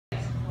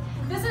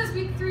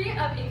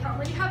of a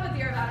Lindy Hop at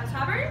the Arvada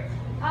Tavern.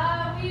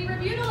 We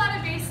reviewed a lot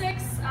of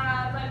basics,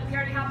 but we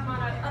already have them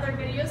on other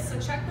videos, so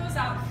check those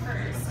out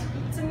first.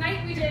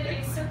 Tonight we did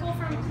a circle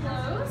from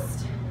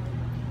closed,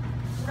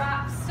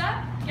 rock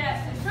step,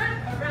 get in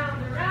front,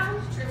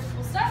 around,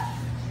 triple step.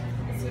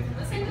 Let's do it from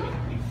this angle.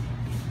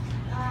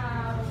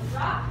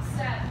 Rock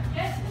step,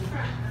 get in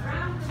front,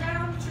 around,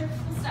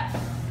 triple step.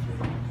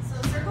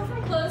 So circle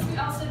from closed. We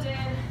also did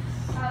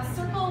a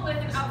circle with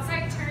an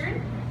outside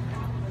turn.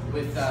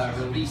 With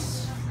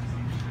release.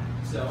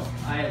 So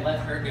I let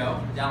her go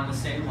down the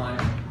same line,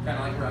 kind of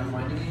like we're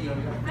unwinding a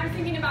yo-yo. I'm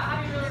thinking about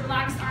having really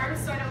relaxed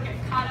arms so I don't get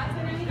caught up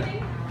in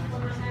anything.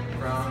 One more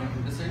time.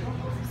 From this angle?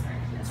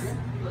 Sorry.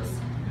 Yes.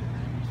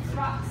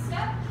 Rock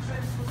step,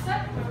 triple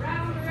step,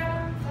 around, you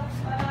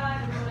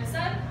know what I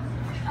said.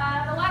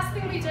 The last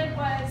thing we did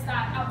was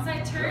that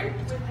outside turn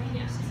with the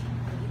hand.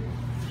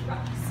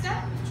 Rock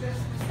step,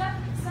 triple step,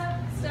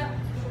 step.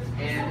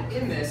 And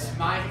in this,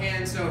 my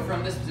hand, so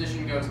from this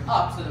position goes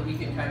up so that we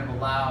can kind of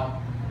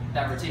allow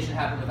that rotation to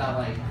happen without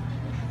like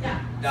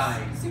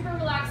dying. Super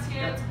relaxed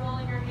hands,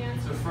 rolling your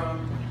hands. So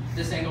from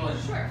this angle and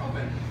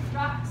open.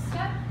 Rock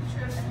step,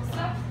 triple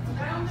step,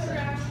 around.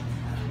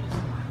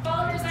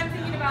 Followers, I'm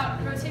thinking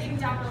about rotating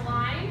down the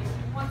line.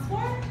 Once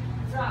more.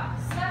 Rock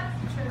step,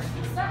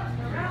 triple step,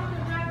 around.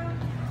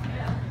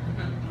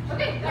 Yeah.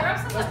 Okay, that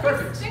wraps us up. That's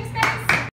perfect. Thanks.